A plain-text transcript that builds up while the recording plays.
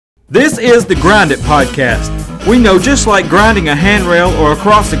This is the Grind It Podcast. We know just like grinding a handrail or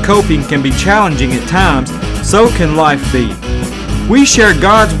across the coping can be challenging at times, so can life be. We share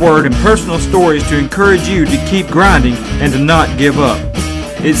God's Word and personal stories to encourage you to keep grinding and to not give up.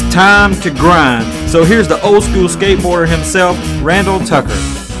 It's time to grind. So here's the old school skateboarder himself, Randall Tucker.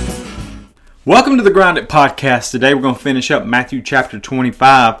 Welcome to the Grind It Podcast. Today we're going to finish up Matthew chapter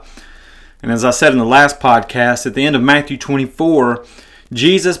 25. And as I said in the last podcast, at the end of Matthew 24,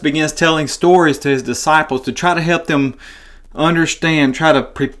 Jesus begins telling stories to his disciples to try to help them understand, try to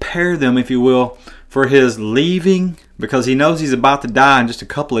prepare them, if you will, for his leaving, because he knows he's about to die in just a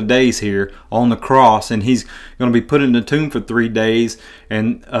couple of days here on the cross, and he's going to be put in the tomb for 3 days,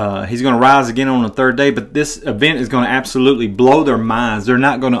 and he's going to rise again on the third day. But this event is going to absolutely blow their minds. They're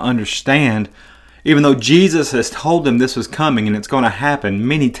not going to understand, even though Jesus has told them this was coming and it's going to happen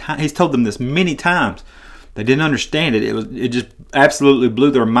many times. He's told them this many times. They didn't understand it. It just absolutely blew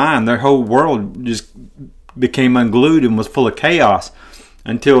their mind. Their whole world just became unglued and was full of chaos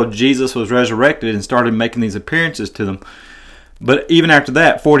until Jesus was resurrected and started making these appearances to them. But even after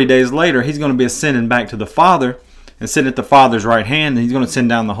that, 40 days later, he's going to be ascending back to the Father and sitting at the Father's right hand, and he's going to send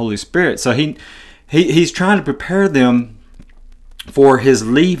down the Holy Spirit. So he's trying to prepare them for his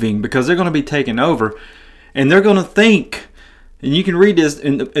leaving, because they're going to be taken over, and they're going to think. And you can read this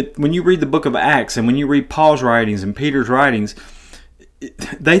when you read the book of Acts and when you read Paul's writings and Peter's writings.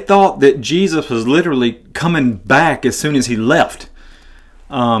 They thought that Jesus was literally coming back as soon as he left.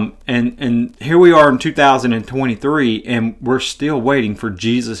 And here we are in 2023, and we're still waiting for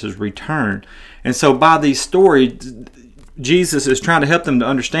Jesus' return. And so by these stories, Jesus is trying to help them to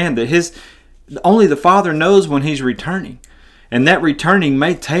understand that only the Father knows when he's returning. And that returning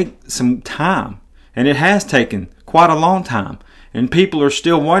may take some time. And it has taken quite a long time. And people are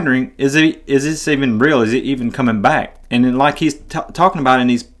still wondering, is this even real? Is it even coming back? And then, like he's talking about in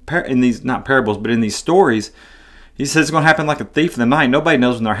these not parables, but in these stories, he says it's going to happen like a thief in the night. Nobody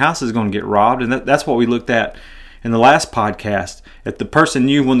knows when their house is going to get robbed. And that's what we looked at in the last podcast. If the person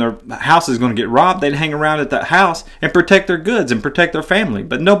knew when their house is going to get robbed, they'd hang around at that house and protect their goods and protect their family.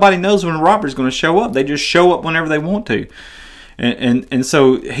 But nobody knows when a robber is going to show up. They just show up whenever they want to. And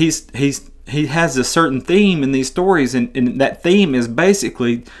so he has a certain theme in these stories, and that theme is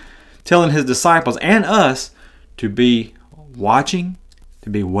basically telling his disciples and us to be watching, to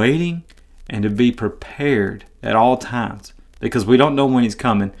be waiting, and to be prepared at all times, because we don't know when he's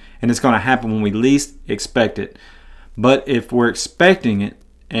coming, and it's going to happen when we least expect it. But if we're expecting it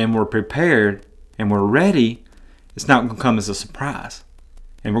and we're prepared and we're ready, it's not going to come as a surprise,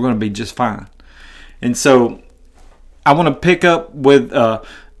 and we're going to be just fine. And so I want to pick up with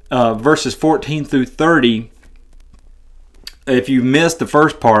verses 14 through 30. If you missed the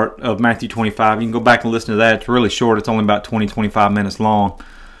first part of Matthew 25, you can go back and listen to that. It's really short. It's only about 20-25 minutes long.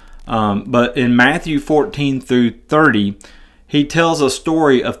 But in Matthew 14 through 30, he tells a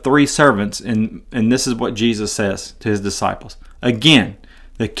story of 3 servants, and this is what Jesus says to his disciples. Again,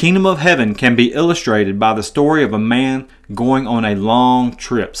 the kingdom of heaven can be illustrated by the story of a man going on a long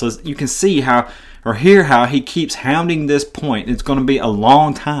trip. So you can see hear how he keeps hounding this point. It's going to be a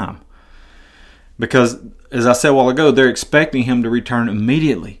long time. Because, as I said a while ago, they're expecting him to return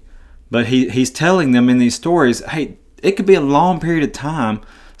immediately. But he's telling them in these stories, hey, it could be a long period of time,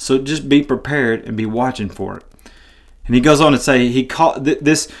 so just be prepared and be watching for it. And he goes on to say, he called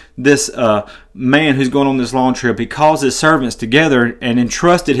this man who's going on this long trip, he calls his servants together and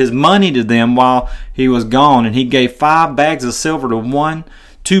entrusted his money to them while he was gone. And he gave 5 bags of silver to one,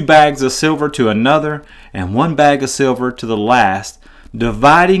 2 bags of silver to another, and 1 bag of silver to the last,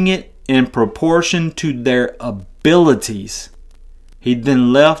 dividing it in proportion to their abilities. He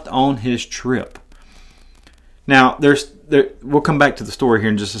then left on his trip. Now, we'll come back to the story here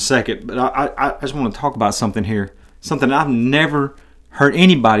in just a second, but I just want to talk about something here. Something I've never heard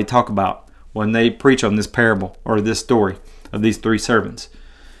anybody talk about when they preach on this parable or this story of these 3 servants.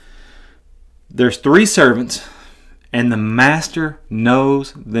 There's 3 servants, and the master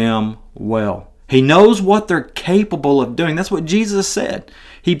knows them well. He knows what they're capable of doing. That's what Jesus said.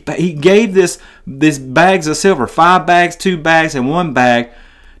 He gave this bags of silver, 5 bags, 2 bags, and 1 bag,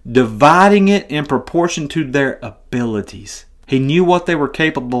 dividing it in proportion to their abilities. He knew what they were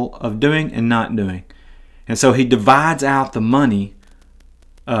capable of doing and not doing. And so he divides out the money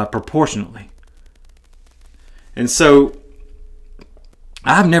proportionately. And so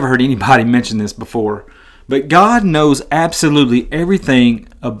I've never heard anybody mention this before, but God knows absolutely everything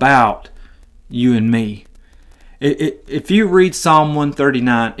about you and me. If you read Psalm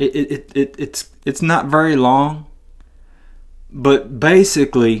 139, it's not very long, but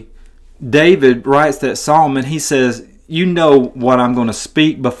basically David writes that psalm and he says, You know what I'm going to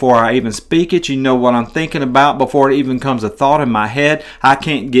speak before I even speak it. You know what I'm thinking about before it even comes a thought in my head. I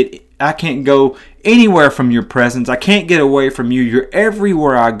can't go anywhere from your presence. I can't get away from you. You're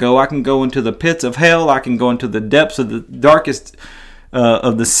everywhere I go. I can go into the pits of hell. I can go into the depths of the darkest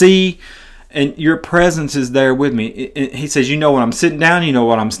of the sea, and your presence is there with me. He says, you know when I'm sitting down, you know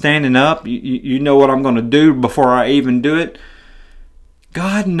what I'm standing up, you know what I'm going to do before I even do it.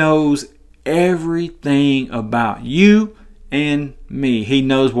 God knows everything about you and me. He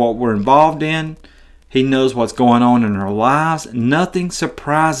knows what we're involved in. He knows what's going on in our lives. Nothing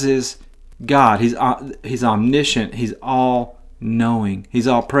surprises God. He's omniscient. He's all-knowing. He's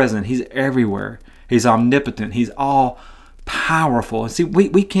all-present. He's everywhere. He's omnipotent. He's all-powerful. And see,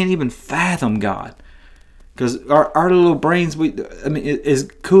 we can't even fathom God. Because our little brains, as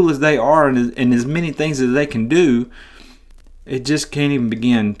cool as they are and as many things as they can do, it just can't even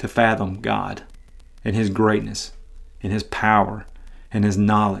begin to fathom God and His greatness and His power and His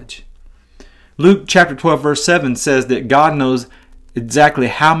knowledge. Luke chapter 12 verse 7 says that God knows exactly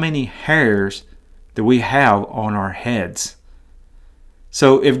how many hairs that we have on our heads.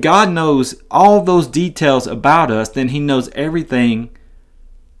 So if God knows all those details about us, then He knows everything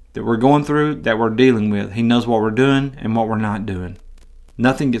that we're going through, that we're dealing with. He knows what we're doing and what we're not doing.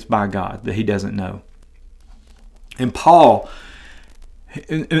 Nothing gets by God that He doesn't know. And Paul,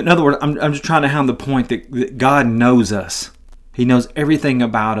 in other words, I'm just trying to hammer the point that God knows us. He knows everything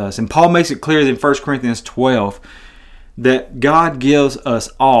about us. And Paul makes it clear in 1 Corinthians 12 that God gives us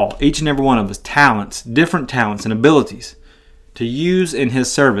all, each and every one of us, different talents and abilities to use in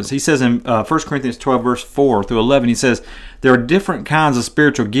His service. He says in 1 Corinthians 12 verse 4 through 11, he says, there are different kinds of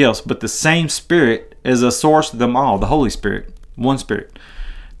spiritual gifts, but the same Spirit is a source of them all, the Holy Spirit, one Spirit.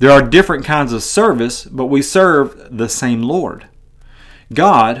 There are different kinds of service, but we serve the same Lord.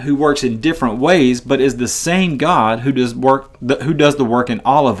 God, who works in different ways, but is the same God who does the work in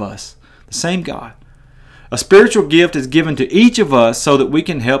all of us. The same God. A spiritual gift is given to each of us so that we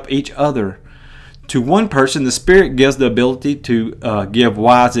can help each other. To one person, the Spirit gives the ability to give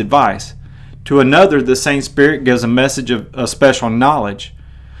wise advice. To another, the same Spirit gives a message of special knowledge.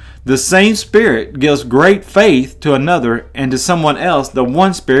 The same Spirit gives great faith to another, and to someone else, the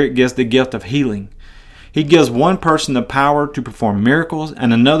one Spirit gives the gift of healing. He gives one person the power to perform miracles,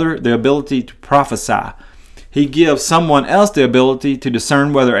 and another the ability to prophesy. He gives someone else the ability to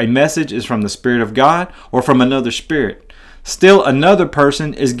discern whether a message is from the Spirit of God or from another spirit. Still another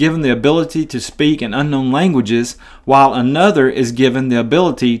person is given the ability to speak in unknown languages, while another is given the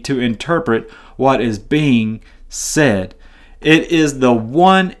ability to interpret what is being said. It is the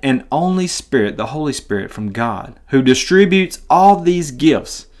one and only Spirit, the Holy Spirit from God, who distributes all these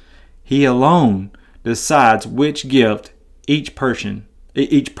gifts. He alone decides which gift each person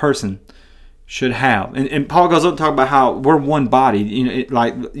should have. And Paul goes on to talk about how we're one body.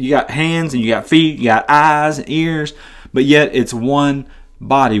 Like you got hands and you got feet, you got eyes and ears, but yet it's one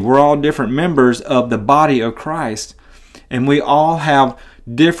body. We're all different members of the body of Christ, and we all have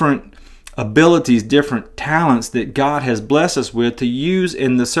different abilities, different talents that God has blessed us with to use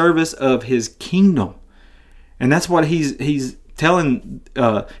in the service of His kingdom. And that's what he's telling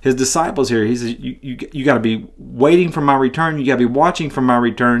His disciples here. He says, you got to be waiting for my return. You got to be watching for my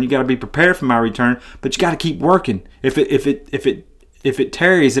return. You got to be prepared for my return. But you got to keep working. If it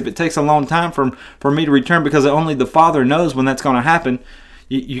tarries, if it takes a long time for me to return, because only the Father knows when that's going to happen,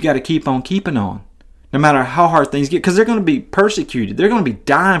 you got to keep on keeping on. No matter how hard things get, because they're going to be persecuted. They're going to be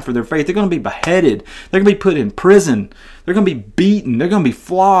dying for their faith. They're going to be beheaded. They're going to be put in prison. They're going to be beaten. They're going to be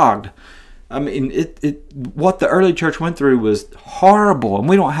flogged. I mean, what the early church went through was horrible, and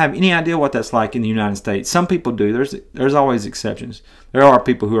we don't have any idea what that's like in the United States. Some people do. There's always exceptions. There are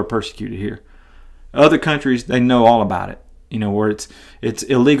people who are persecuted here. Other countries, they know all about it. Where it's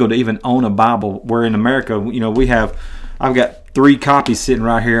illegal to even own a Bible. Where in America, I've got 3 copies sitting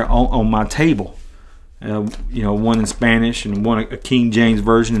right here on my table. One in Spanish and one a King James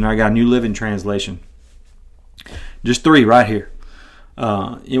version, and I got a New Living Translation. Just 3 right here.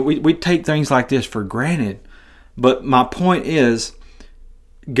 We take things like this for granted, but my point is,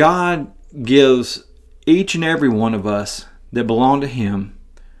 God gives each and every one of us that belong to Him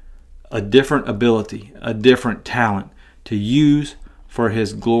a different ability, a different talent to use for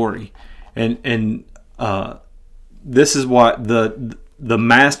His glory, and this is what the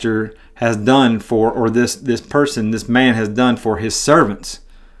Master has done this man has done for his servants.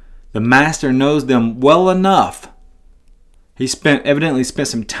 The Master knows them well enough. He evidently spent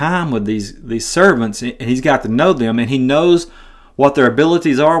some time with these servants, and he's got to know them, and he knows what their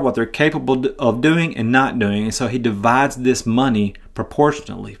abilities are, what they're capable of doing and not doing. And so he divides this money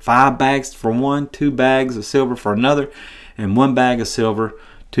proportionately. 5 bags for one, 2 bags of silver for another, and 1 bag of silver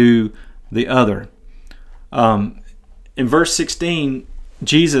to the other. In verse 16,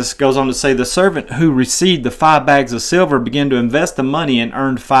 Jesus goes on to say, the servant who received the 5 bags of silver began to invest the money and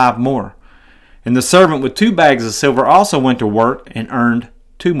earned 5 more. And the servant with 2 bags of silver also went to work and earned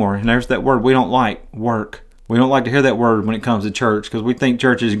 2 more. And there's that word we don't like, work. We don't like to hear that word when it comes to church, because we think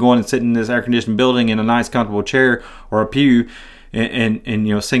church is going and sitting in this air-conditioned building in a nice, comfortable chair or a pew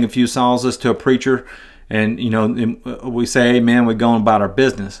and sing a few songs, listen to a preacher, and we say amen, we go on about our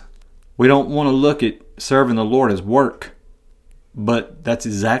business. We don't want to look at serving the Lord as work, but that's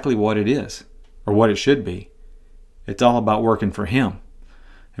exactly what it is, or what it should be. It's all about working for Him.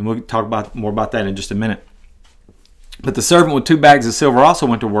 And we'll talk more about that in just a minute. But the servant with 2 bags of silver also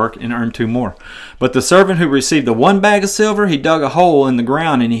went to work and earned 2 more. But the servant who received the 1 bag of silver, he dug a hole in the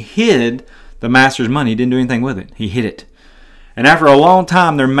ground and he hid the master's money. He didn't do anything with it. He hid it. And after a long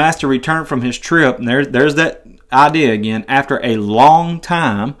time, their master returned from his trip. And there's that idea again. After a long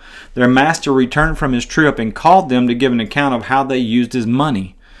time, their master returned from his trip and called them to give an account of how they used his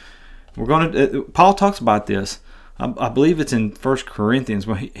money. Paul talks about this. I believe it's in 1 Corinthians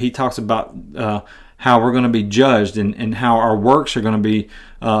where he talks about how we're going to be judged and how our works are going to be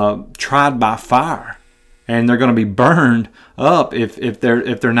tried by fire, and they're going to be burned up if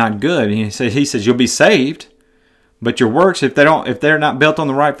they're not good. And he says you'll be saved, but your works, if they're not built on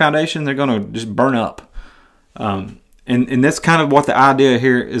the right foundation, they're going to just burn up. And that's kind of what the idea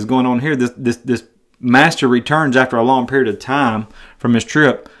here is going on here. This master returns after a long period of time from his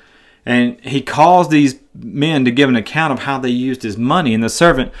trip, and he calls these men to give an account of how they used his money. And the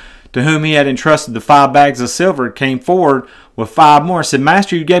servant to whom he had entrusted the 5 bags of silver came forward with 5 more. He said,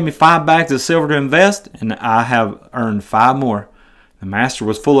 Master, you gave me 5 bags of silver to invest, and I have earned 5 more. The master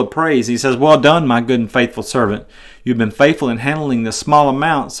was full of praise. He says, well done, my good and faithful servant. You've been faithful in handling this small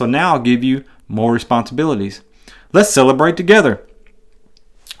amount, so now I'll give you more responsibilities. Let's celebrate together.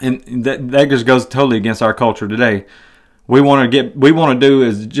 And that just goes totally against our culture today. We want to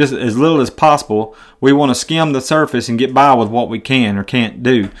do just as little as possible. We want to skim the surface and get by with what we can or can't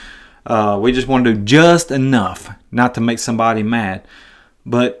do. We just want to do just enough not to make somebody mad.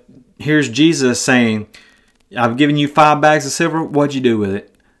 But here's Jesus saying, I've given you 5 bags of silver. What'd you do with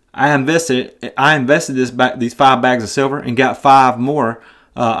it? I invested these 5 bags of silver and got 5 more.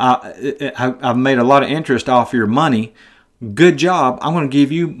 I've made a lot of interest off your money. Good job. I'm going to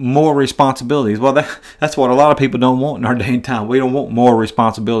give you more responsibilities. Well, that's what a lot of people don't want in our day and time. We don't want more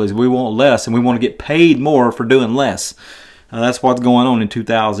responsibilities. We want less, and we want to get paid more for doing less. That's what's going on in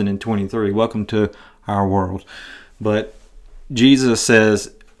 2023. Welcome to our world. But Jesus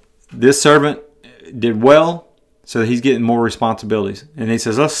says this servant did well, so he's getting more responsibilities. And he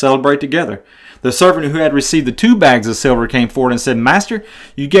says, let's celebrate together. The servant who had received the 2 bags of silver came forward and said, Master,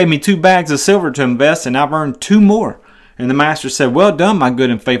 you gave me 2 bags of silver to invest, and I've earned 2 more. And the master said, well done, my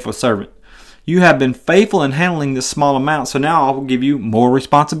good and faithful servant. You have been faithful in handling this small amount, so now I will give you more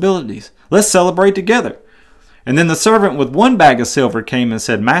responsibilities. Let's celebrate together. And then the servant with 1 bag of silver came and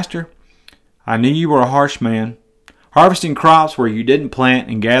said, Master, I knew you were a harsh man, harvesting crops where you didn't plant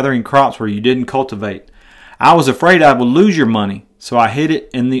and gathering crops where you didn't cultivate. I was afraid I would lose your money, so I hid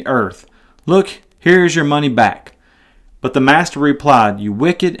it in the earth. Look, here is your money back. But the master replied, you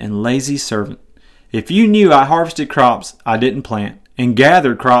wicked and lazy servant. If you knew I harvested crops I didn't plant and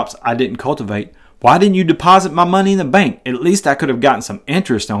gathered crops I didn't cultivate, why didn't you deposit my money in the bank? At least I could have gotten some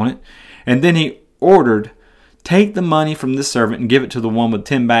interest on it. And then he ordered, take the money from this servant and give it to the one with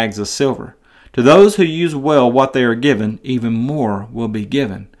 10 bags of silver. To those who use well what they are given, even more will be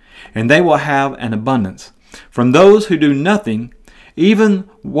given, and they will have an abundance. From those who do nothing, even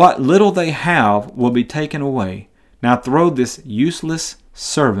what little they have will be taken away. Now throw this useless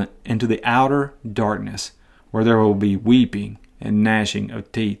servant into the outer darkness, where there will be weeping and gnashing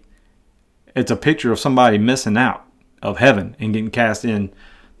of teeth. It's a picture of somebody missing out of heaven and getting cast in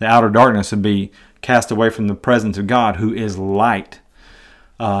the outer darkness and be cast away from the presence of God, who is light.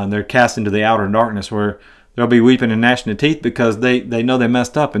 They're cast into the outer darkness where there'll be weeping and gnashing of teeth because they know they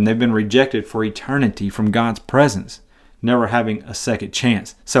messed up and they've been rejected for eternity from God's presence, never having a second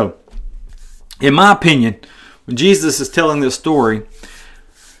chance. So, in my opinion, when Jesus is telling this story,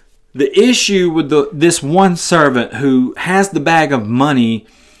 the issue with this one servant who has the bag of money,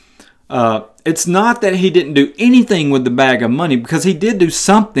 it's not that he didn't do anything with the bag of money, because he did do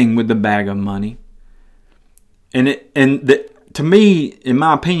something with the bag of money. To me, in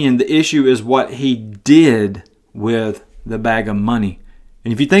my opinion, the issue is what he did with the bag of money.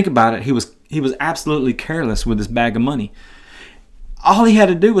 And if you think about it, he was absolutely careless with his bag of money. All he had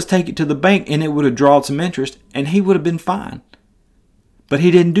to do was take it to the bank, and it would have drawn some interest, and he would have been fine. But he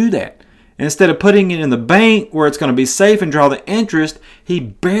didn't do that. Instead of putting it in the bank where it's going to be safe and draw the interest, he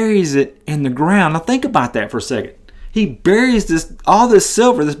buries it in the ground. Now think about that for a second. He buries all this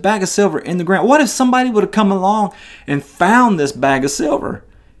silver, this bag of silver in the ground. What if somebody would have come along and found this bag of silver?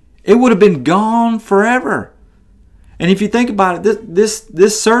 It would have been gone forever. And if you think about it,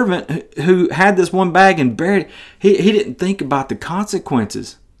 this servant who had this one bag and buried it, he didn't think about the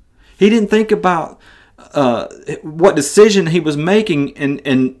consequences. He didn't think about what decision he was making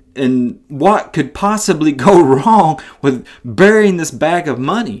and what could possibly go wrong with burying this bag of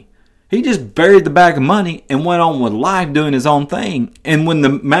money. He just buried the bag of money and went on with life doing his own thing. And when the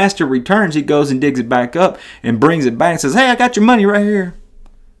master returns, he goes and digs it back up and brings it back and says, "Hey, I got your money right here."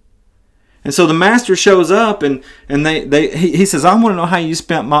 And so the master shows up and he says, "I want to know how you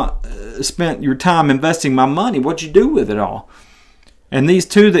spent your time investing my money. What'd you do with it all?" And these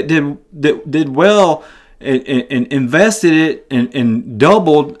two that did well and invested it and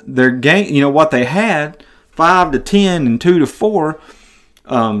doubled their gain, what they had, 5 to 10 and 2 to 4.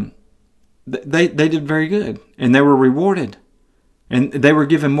 They did very good, and they were rewarded, and they were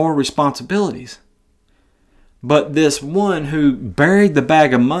given more responsibilities. But this one who buried the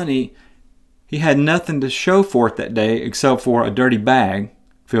bag of money, he had nothing to show for it that day except for a dirty bag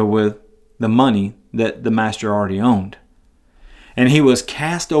filled with the money that the master already owned. And he was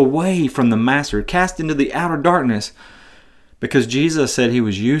cast away from the master, cast into the outer darkness, because Jesus said he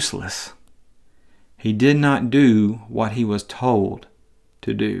was useless. He did not do what he was told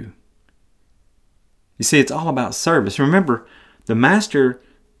to do. You see, it's all about service. Remember, the master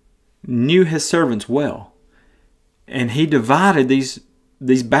knew his servants well, and he divided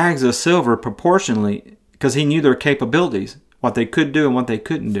these bags of silver proportionally because he knew their capabilities, what they could do and what they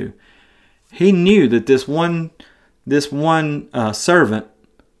couldn't do. He knew that this one servant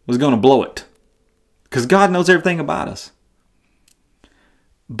was going to blow it, because God knows everything about us.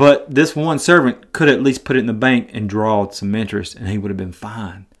 But this one servant could at least put it in the bank and draw some interest, and he would have been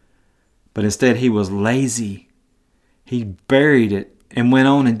fine. But instead he was lazy. He buried it and went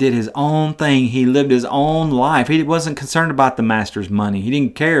on and did his own thing. He lived his own life. He wasn't concerned about the master's money. He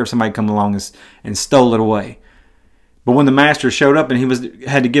didn't care if somebody come along and stole it away. But when the master showed up and he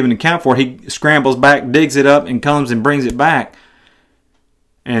had to give an account for it, he scrambles back, digs it up, and comes and brings it back.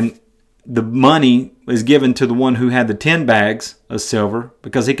 And the money is given to the one who had the 10 bags of silver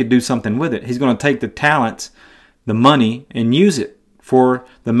because he could do something with it. He's going to take the talents, the money, and use it for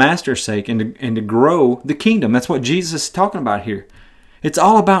the master's sake and to grow the kingdom. That's what Jesus is talking about here. It's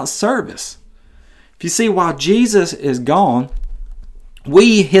all about service. If you see, while Jesus is gone,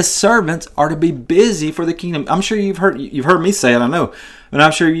 we, his servants, are to be busy for the kingdom. I'm sure you've heard me say it, I know, but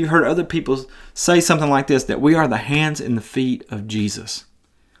I'm sure you've heard other people say something like this, that we are the hands and the feet of Jesus.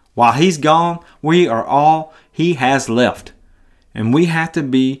 While he's gone, we are all he has left. And we have to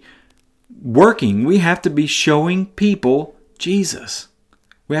be working. We have to be showing people Jesus.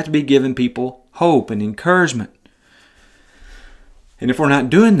 We have to be giving people hope and encouragement. And if we're not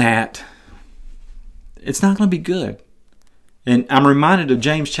doing that, it's not going to be good. And I'm reminded of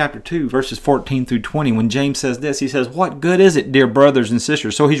James chapter 2, verses 14 through 20, when James says this. He says, "What good is it, dear brothers and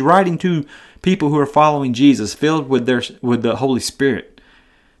sisters?" So he's writing to people who are following Jesus, filled with the Holy Spirit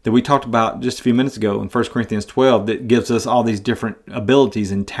that we talked about just a few minutes ago in 1 Corinthians 12, that gives us all these different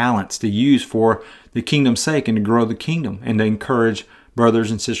abilities and talents to use for the kingdom's sake and to grow the kingdom and to encourage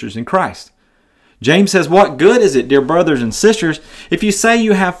brothers and sisters in Christ. James says, "What good is it, dear brothers and sisters, if you say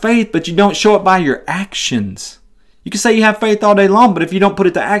you have faith, but you don't show it by your actions?" You can say you have faith all day long, but if you don't put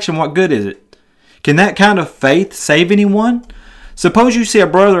it to action, what good is it? Can that kind of faith save anyone? Suppose you see a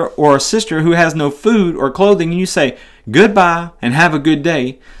brother or a sister who has no food or clothing, and you say, "Goodbye and have a good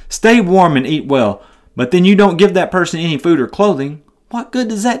day. Stay warm and eat well." But then you don't give that person any food or clothing. What good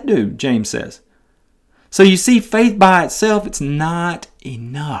does that do? James says. So you see, faith by itself, it's not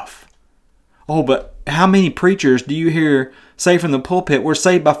enough. Oh, but how many preachers do you hear say from the pulpit, "We're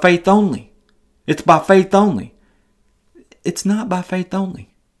saved by faith only"? It's by faith only. It's not by faith only.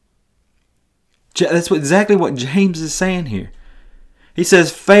 That's exactly what James is saying here. He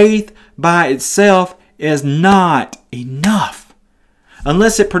says faith by itself is not enough.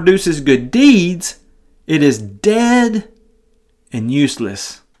 Unless it produces good deeds, it is dead and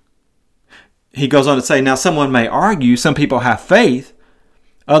useless. He goes on to say, now someone may argue, some people have faith,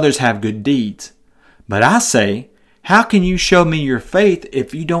 others have good deeds. But I say, how can you show me your faith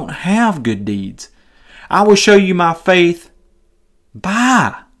if you don't have good deeds? I will show you my faith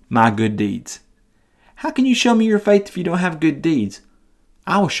by my good deeds. How can you show me your faith if you don't have good deeds?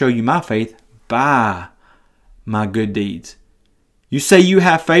 I will show you my faith by my good deeds. You say you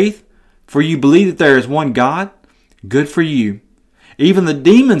have faith, for you believe that there is one God? Good for you. Even the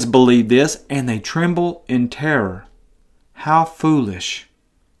demons believe this, and they tremble in terror. How foolish,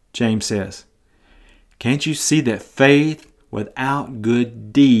 James says. Can't you see that faith without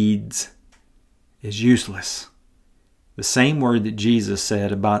good deeds is useless? The same word that Jesus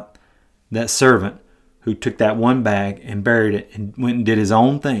said about that servant who took that one bag and buried it and went and did his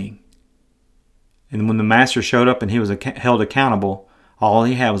own thing. And when the master showed up and he was held accountable, all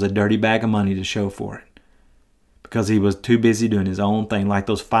he had was a dirty bag of money to show for it. Because he was too busy doing his own thing, like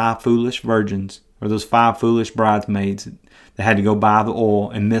those 5 foolish virgins or those 5 foolish bridesmaids that had to go buy the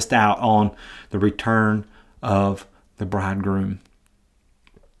oil and missed out on the return of the bridegroom.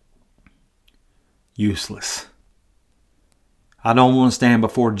 Useless. I don't want to stand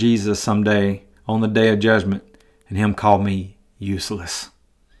before Jesus someday on the day of judgment and him call me useless.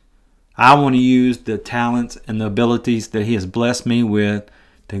 I want to use the talents and the abilities that he has blessed me with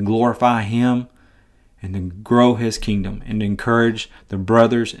to glorify him and to grow his kingdom and to encourage the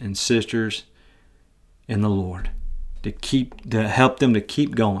brothers and sisters in the Lord, to help them to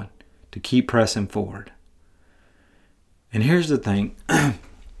keep going, to keep pressing forward. And here's the thing.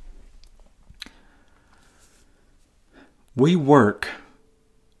 We work,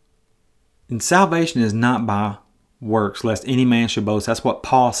 and salvation is not by works, lest any man should boast. That's what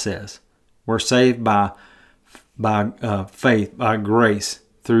Paul says. We're saved by faith, by grace,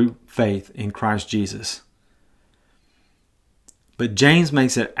 through faith in Christ Jesus. But James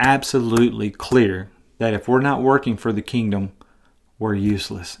makes it absolutely clear that if we're not working for the kingdom, we're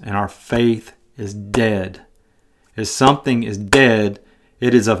useless, and our faith is dead. If something is dead,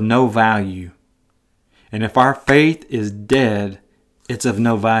 it is of no value. And if our faith is dead, it's of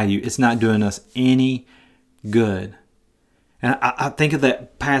no value. It's not doing us any good. And I think of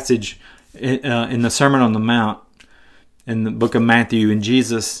that passage in the Sermon on the Mount in the book of Matthew. And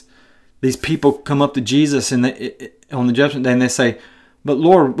Jesus, these people come up to Jesus on the judgment day and they say, "But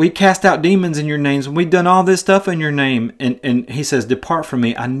Lord, we cast out demons in your names and we've done all this stuff in your name." And he says, "Depart from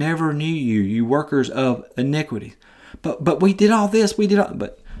me. I never knew you, you workers of iniquity." But we did all this.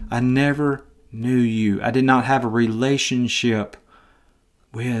 But I never knew you. I did not have a relationship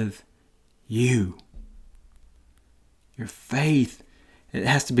with you. Your faith, it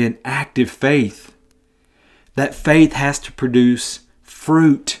has to be an active faith. That faith has to produce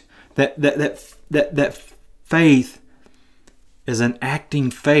fruit. That faith is an acting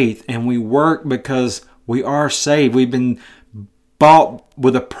faith, and we work because we are saved. We've been bought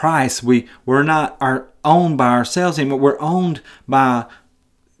with a price. We're not owned by ourselves anymore. We're owned by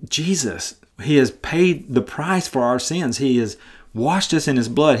Jesus. He has paid the price for our sins. He has washed us in His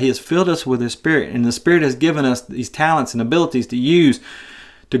blood. He has filled us with His Spirit. And the Spirit has given us these talents and abilities to use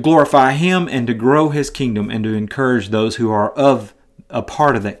to glorify Him and to grow His kingdom and to encourage those who are of a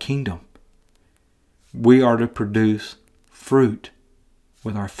part of that kingdom. We are to produce fruit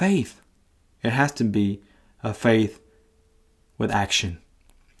with our faith. It has to be a faith with action.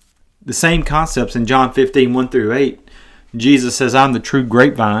 The same concepts in John 15, 1 through 8. Jesus says, "I'm the true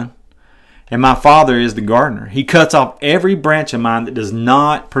grapevine, and my Father is the gardener. He cuts off every branch of mine that does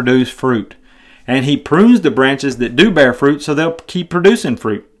not produce fruit. And He prunes the branches that do bear fruit so they'll keep producing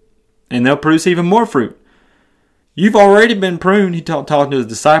fruit. And they'll produce even more fruit. You've already been pruned," he talking to His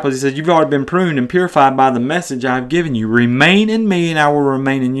disciples. He said, "You've already been pruned and purified by the message I have given you. Remain in me and I will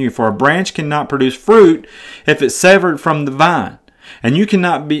remain in you. For a branch cannot produce fruit if it's severed from the vine. And you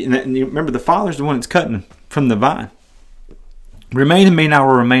cannot be," and remember the Father's the one that's cutting from the vine. "Remain in me and I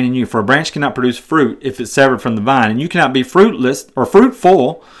will remain in you. For a branch cannot produce fruit if it's severed from the vine. And you cannot be fruitless or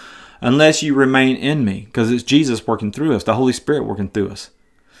fruitful unless you remain in me." Because it's Jesus working through us, the Holy Spirit working through us.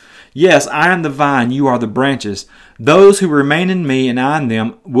 "Yes, I am the vine, you are the branches. Those who remain in me and I in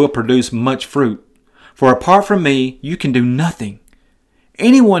them will produce much fruit. For apart from me, you can do nothing.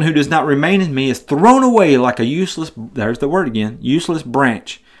 Anyone who does not remain in me is thrown away like a useless," there's the word again, "useless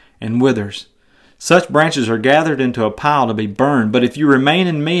branch, and withers. Such branches are gathered into a pile to be burned. But if you remain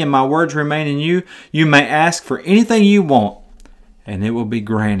in me and my words remain in you, you may ask for anything you want, and it will be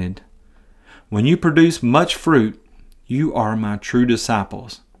granted. When you produce much fruit, you are my true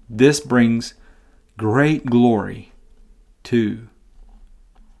disciples. This brings great glory to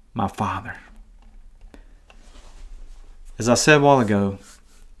my Father." As I said a while ago,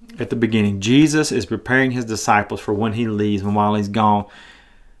 at the beginning, Jesus is preparing His disciples for when He leaves and while He's gone.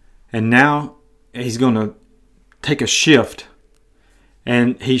 And now He's going to take a shift.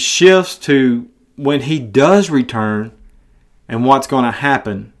 And He shifts to when He does return and what's going to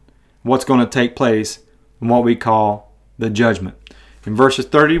happen, what's going to take place, and what we call the judgment. In verses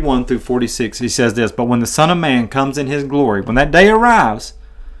 31 through 46, He says this, "But when the Son of Man comes in His glory," when that day arrives,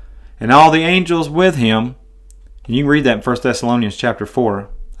 "and all the angels with Him, And you can read that in 1 Thessalonians chapter 4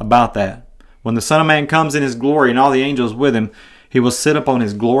 about that. When the Son of Man comes in his glory and all the angels with him, he will sit upon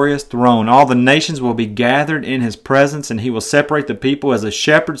his glorious throne. All the nations will be gathered in his presence, and he will separate the people as a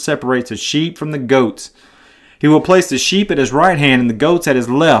shepherd separates the sheep from the goats. He will place the sheep at his right hand and the goats at his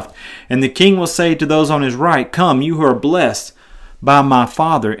left. And the king will say to those on his right, "Come, you who are blessed by my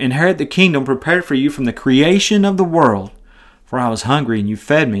Father, inherit the kingdom prepared for you from the creation of the world. For I was hungry, and you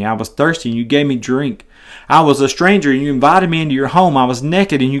fed me. I was thirsty, and you gave me drink. I was a stranger, and you invited me into your home. I was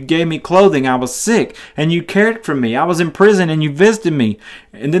naked, and you gave me clothing. I was sick, and you cared for me. I was in prison, and you visited me."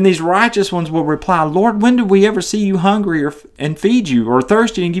 And then these righteous ones will reply, "Lord, when did we ever see you hungry and feed you, or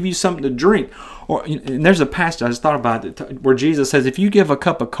thirsty and give you something to drink?" And there's a passage I just thought about it, where Jesus says, "If you give a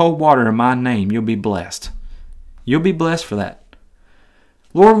cup of cold water in my name, you'll be blessed." You'll be blessed for that.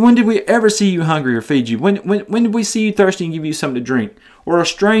 "Lord, when did we ever see you hungry or feed you? When did we see you thirsty and give you something to drink? Or a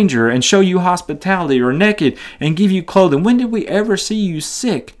stranger and show you hospitality? Or naked and give you clothing? When did we ever see you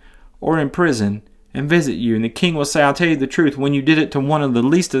sick or in prison and visit you?" And the king will say, "I'll tell you the truth. When you did it to one of the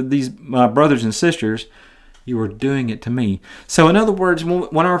least of these brothers and sisters, you were doing it to me." So in other words,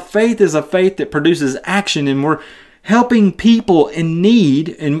 when our faith is a faith that produces action, and we're helping people in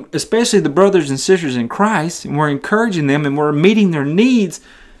need, and especially the brothers and sisters in Christ, and we're encouraging them and we're meeting their needs,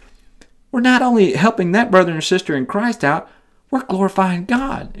 we're not only helping that brother and sister in Christ out, we're glorifying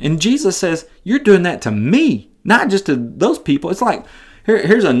God. And Jesus says, "You're doing that to me, not just to those people." It's like,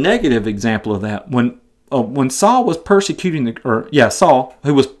 here's a negative example of that. When Saul was persecuting Saul,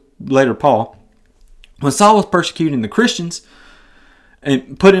 who was later Paul, when Saul was persecuting the Christians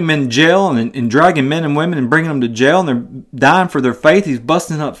and put him in jail and dragging men and women and bringing them to jail, and they're dying for their faith, he's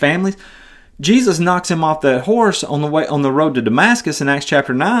busting up families, Jesus knocks him off that horse on the road to Damascus in Acts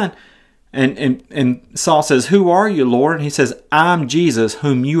chapter 9, and Saul says, "Who are you, Lord?" And he says, "I'm Jesus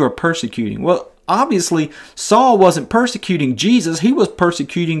whom you are persecuting." Well, obviously Saul wasn't persecuting Jesus, he was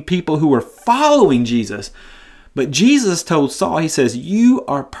persecuting people who were following Jesus. But Jesus told Saul, he says, "You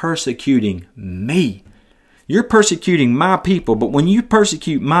are persecuting me. You're persecuting my people, but when you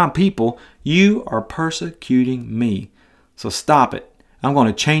persecute my people, you are persecuting me. So stop it. I'm going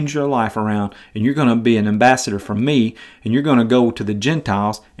to change your life around, and you're going to be an ambassador for me, and you're going to go to the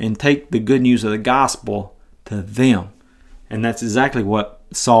Gentiles and take the good news of the gospel to them." And that's exactly what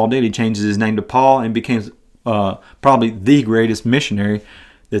Saul did. He changed his name to Paul and became probably the greatest missionary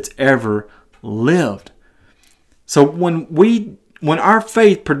that's ever lived. So when our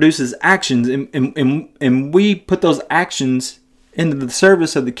faith produces actions, and we put those actions into the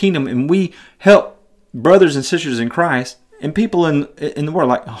service of the kingdom, and we help brothers and sisters in Christ and people in the world,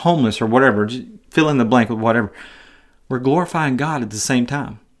 like homeless or whatever, just fill in the blank with whatever, we're glorifying God at the same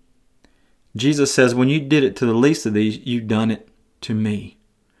time. Jesus says, "When you did it to the least of these, you've done it to me."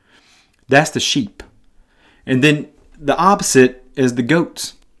 That's the sheep. And then the opposite is the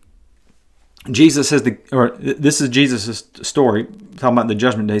goats. Jesus says, this is Jesus' story, talking about the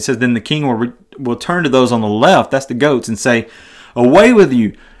judgment day. He says, "Then the king will turn to those on the left," that's the goats, "and say, 'Away with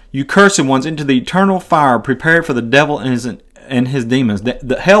you, you cursed ones, into the eternal fire prepared for the devil and his demons.'"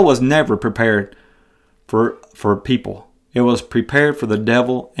 The hell was never prepared for people. It was prepared for the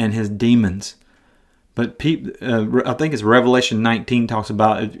devil and his demons. But I think it's Revelation 19 talks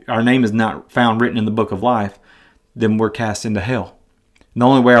about, if our name is not found written in the book of life, then we're cast into hell. The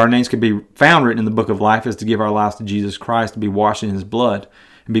only way our names can be found written in the book of life is to give our lives to Jesus Christ, to be washed in his blood,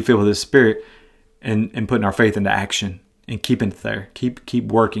 and be filled with his Spirit, and putting our faith into action, and keeping it there. Keep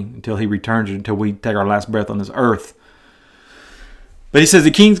working until he returns, or until we take our last breath on this earth. But he says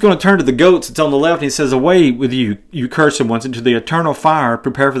the king's going to turn to the goats. It's on the left. And he says, "Away with you, you cursed ones, into the eternal fire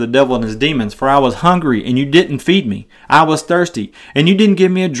prepared for the devil and his demons. For I was hungry, and you didn't feed me. I was thirsty, and you didn't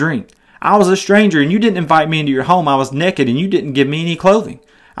give me a drink. I was a stranger, and you didn't invite me into your home. I was naked, and you didn't give me any clothing.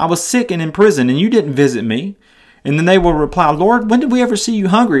 I was sick and in prison, and you didn't visit me." And then they will reply, "Lord, when did we ever see you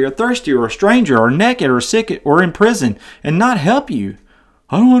hungry or thirsty or a stranger or naked or sick or in prison and not help you?"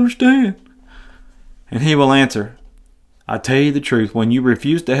 "I don't understand." And he will answer, "I tell you the truth, when you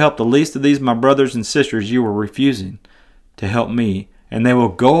refuse to help the least of these my brothers and sisters, you are refusing to help me. And they will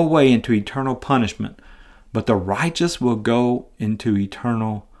go away into eternal punishment, but the righteous will go into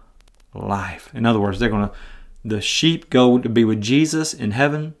eternal life." In other words, the sheep go to be with Jesus in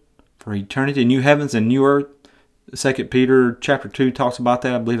heaven for eternity, new heavens and new earth. 2 Peter chapter 2 talks about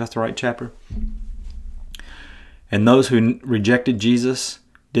that. I believe that's the right chapter. And those who rejected Jesus,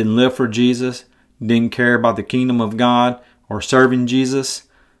 didn't live for Jesus, didn't care about the kingdom of God or serving Jesus,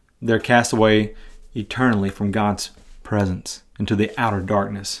 they're cast away eternally from God's presence into the outer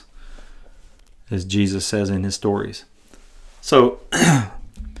darkness, as Jesus says in his stories. So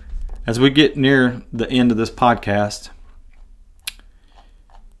as we get near the end of this podcast,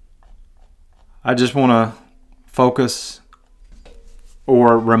 I just want to focus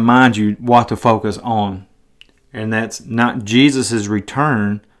or remind you what to focus on. And that's not Jesus'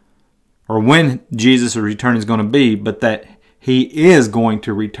 return or when Jesus' return is going to be, but that He is going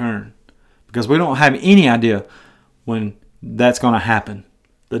to return. Because we don't have any idea when that's going to happen.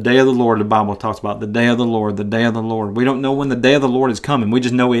 The day of the Lord, the Bible talks about the day of the Lord, the day of the Lord. We don't know when the day of the Lord is coming. We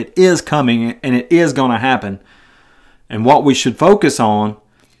just know it is coming and it is going to happen. And what we should focus on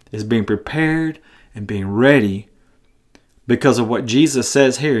is being prepared and being ready because of what Jesus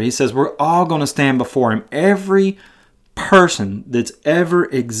says here. He says we're all going to stand before Him. Every person that's ever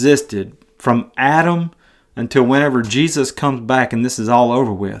existed from Adam until whenever Jesus comes back and this is all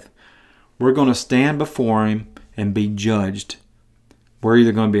over with, we're going to stand before Him and be judged. We're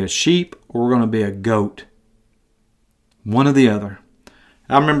either going to be a sheep or we're going to be a goat. One or the other.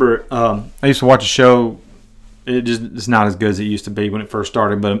 I remember I used to watch a show. It's not as good as it used to be when it first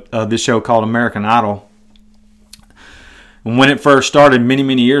started, but this show called American Idol. And when it first started many,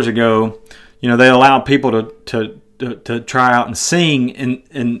 many years ago, they allowed people to try out and sing,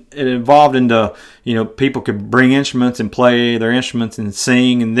 and it evolved into, people could bring instruments and play their instruments and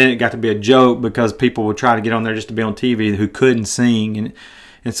sing, and then it got to be a joke because people would try to get on there just to be on TV who couldn't sing,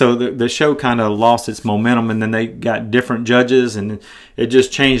 and so the show kind of lost its momentum, and then they got different judges, and it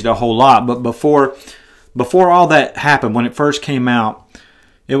just changed a whole lot. But before all that happened, when it first came out,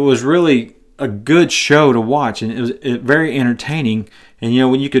 it was really a good show to watch, and it was very entertaining. And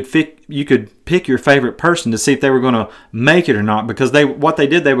when you could pick your favorite person to see if they were going to make it or not, because they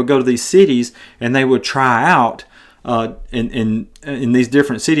would go to these cities and they would try out in these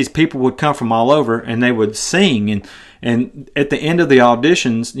different cities. People would come from all over and they would sing, and at the end of the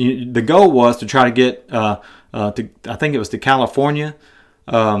auditions, the goal was to try to get I think it was to California,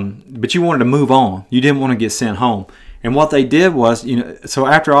 but you wanted to move on. You didn't want to get sent home. And what they did was, so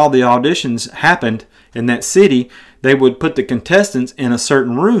after all the auditions happened in that city, they would put the contestants in a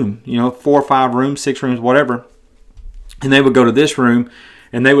certain room, 4 or 5 rooms, 6 rooms, whatever. And they would go to this room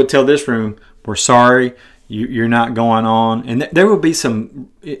and they would tell this room, we're sorry, you're not going on. And there would be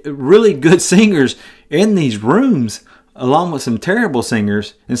some really good singers in these rooms along with some terrible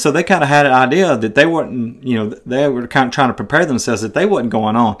singers. And so they kind of had an idea that they weren't, they were kind of trying to prepare themselves that they wasn't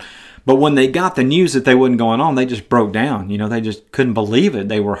going on. But when they got the news that they wasn't going on, they just broke down. They just couldn't believe it.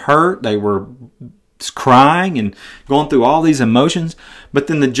 They were hurt. They were crying and going through all these emotions. But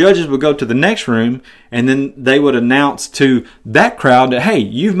then the judges would go to the next room, and then they would announce to that crowd that, hey,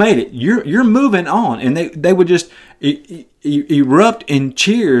 you've made it. You're moving on. And they would just erupt in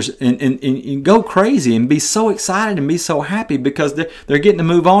cheers and go crazy and be so excited and be so happy because they're getting to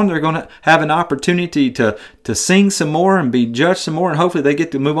move on. They're going to have an opportunity to sing some more and be judged some more, and hopefully they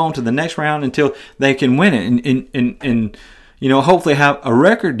get to move on to the next round until they can win it and hopefully have a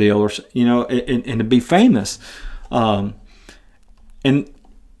record deal or and to be famous. And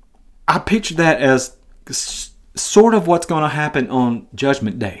I picture that as sort of what's going to happen on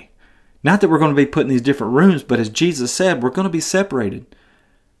Judgment Day. Not that we're going to be put in these different rooms, but as Jesus said, we're going to be separated.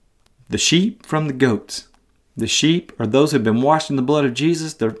 The sheep from the goats. The sheep are those who have been washed in the blood of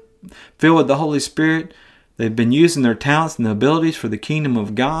Jesus. They're filled with the Holy Spirit. They've been using their talents and abilities for the kingdom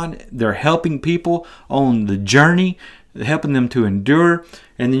of God. They're helping people on the journey, helping them to endure.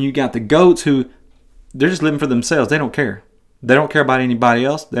 And then you got the goats who, they're just living for themselves. They don't care. They don't care about anybody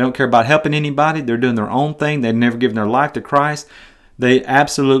else. They don't care about helping anybody. They're doing their own thing. They've never given their life to Christ. They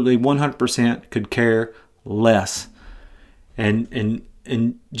absolutely 100% could care less. And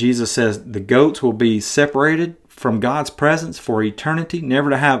Jesus says the goats will be separated from God's presence for eternity, never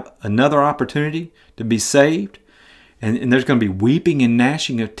to have another opportunity to be saved. And there's going to be weeping and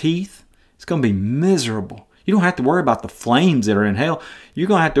gnashing of teeth. It's going to be miserable. You don't have to worry about the flames that are in hell. You're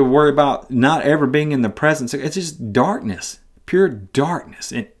going to have to worry about not ever being in the presence. It's just darkness, pure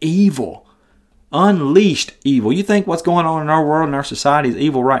darkness and evil. Unleashed evil. You think what's going on in our world and our society is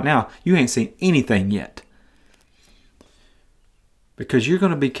evil right now? You ain't seen anything yet. Because you're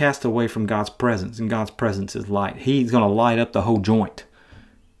going to be cast away from God's presence, and God's presence is light. He's going to light up the whole joint.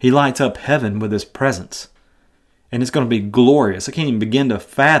 He lights up heaven with His presence. And it's going to be glorious. I can't even begin to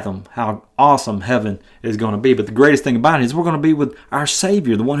fathom how awesome heaven is going to be. But the greatest thing about it is we're going to be with our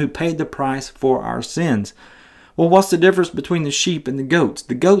Savior, the one who paid the price for our sins. Well, what's the difference between the sheep and the goats?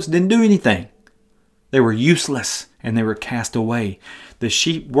 The goats didn't do anything. They were useless and they were cast away. The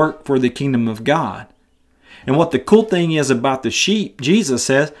sheep worked for the kingdom of God. And what the cool thing is about the sheep, Jesus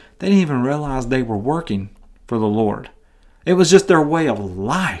says, they didn't even realize they were working for the Lord. It was just their way of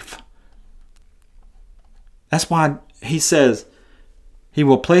life. That's why He says, He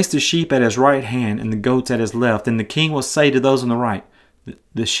will place the sheep at his right hand and the goats at his left. And the king will say to those on the right,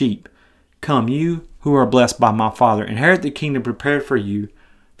 the sheep, come, you who are blessed by my Father, inherit the kingdom prepared for you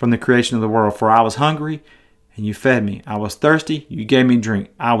from the creation of the world. For I was hungry, and you fed me. I was thirsty, you gave me drink.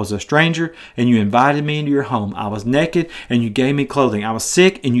 I was a stranger, and you invited me into your home. I was naked, and you gave me clothing. I was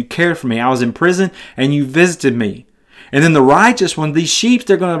sick, and you cared for me. I was in prison, and you visited me. And then the righteous one, these sheep,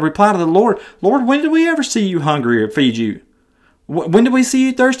 they're going to reply to the Lord, Lord, when did we ever see you hungry or feed you? When did we see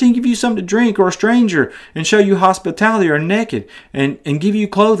you thirsty and give you something to drink, or a stranger and show you hospitality, or naked and give you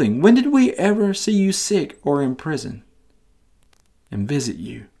clothing? When did we ever see you sick or in prison and visit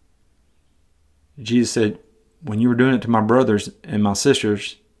you? Jesus said, when you were doing it to my brothers and my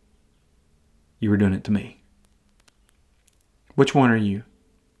sisters, you were doing it to me. Which one are you?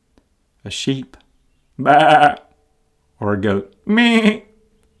 A sheep? Bah. Or a goat? Meh.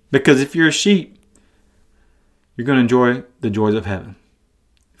 Because if you're a sheep, you're going to enjoy the joys of heaven.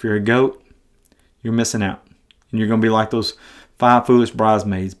 If you're a goat, you're missing out. And you're going to be like those 5 foolish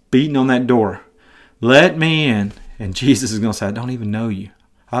bridesmaids beating on that door. Let me in. And Jesus is going to say, I don't even know you.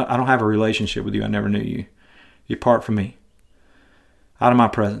 I don't have a relationship with you. I never knew you. Depart from me. Out of my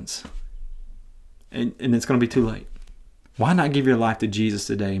presence. And it's going to be too late. Why not give your life to Jesus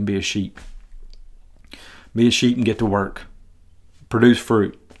today and be a sheep? Be a sheep and get to work. Produce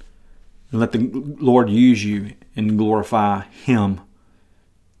fruit. And let the Lord use you and glorify Him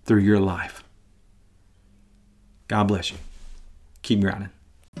through your life. God bless you. Keep grinding.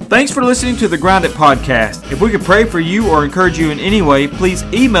 Thanks for listening to the Grind It Podcast. If we could pray for you or encourage you in any way, please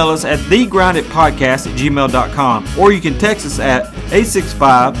email us at thegrinditpodcast@gmail.com, or you can text us at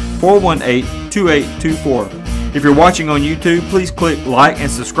 865-418-2824. If you're watching on YouTube, please click like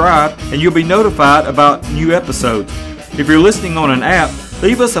and subscribe, and you'll be notified about new episodes. If you're listening on an app,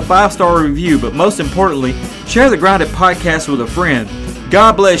 leave us a 5-star review, but most importantly, share the Grind It Podcast with a friend.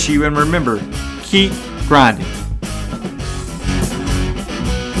 God bless you, and remember, keep grinding.